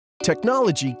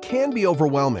Technology can be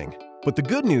overwhelming, but the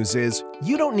good news is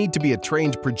you don't need to be a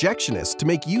trained projectionist to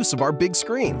make use of our big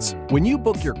screens. When you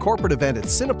book your corporate event at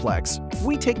Cineplex,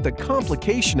 we take the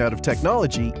complication out of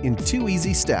technology in 2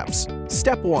 easy steps.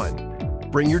 Step 1.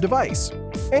 Bring your device.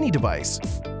 Any device.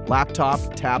 Laptop,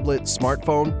 tablet,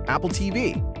 smartphone, Apple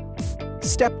TV.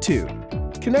 Step 2.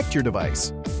 Connect your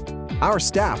device. Our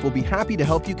staff will be happy to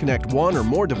help you connect 1 or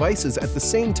more devices at the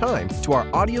same time to our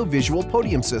audio-visual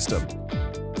podium system.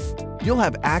 You'll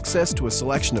have access to a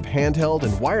selection of handheld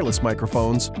and wireless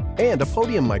microphones and a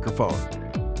podium microphone.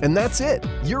 And that's it,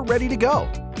 you're ready to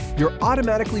go. You're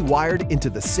automatically wired into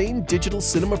the same digital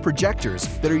cinema projectors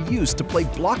that are used to play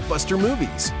blockbuster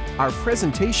movies. Our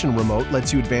presentation remote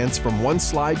lets you advance from one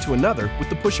slide to another with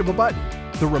the push of a button.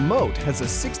 The remote has a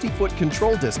 60-foot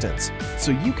control distance, so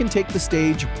you can take the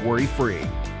stage worry-free.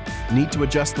 Need to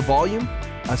adjust the volume?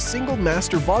 A single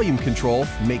master volume control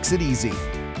makes it easy.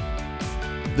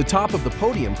 The top of the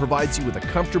podium provides you with a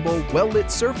comfortable,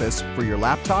 well-lit surface for your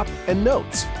laptop and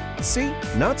notes. See,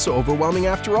 not so overwhelming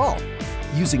after all.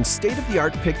 Using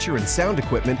state-of-the-art picture and sound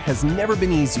equipment has never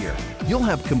been easier. You'll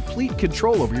have complete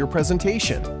control over your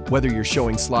presentation, whether you're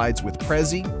showing slides with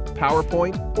Prezi,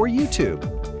 PowerPoint, or YouTube.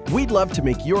 We'd love to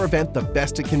make your event the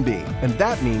best it can be, and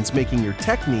that means making your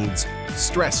tech needs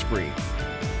stress-free.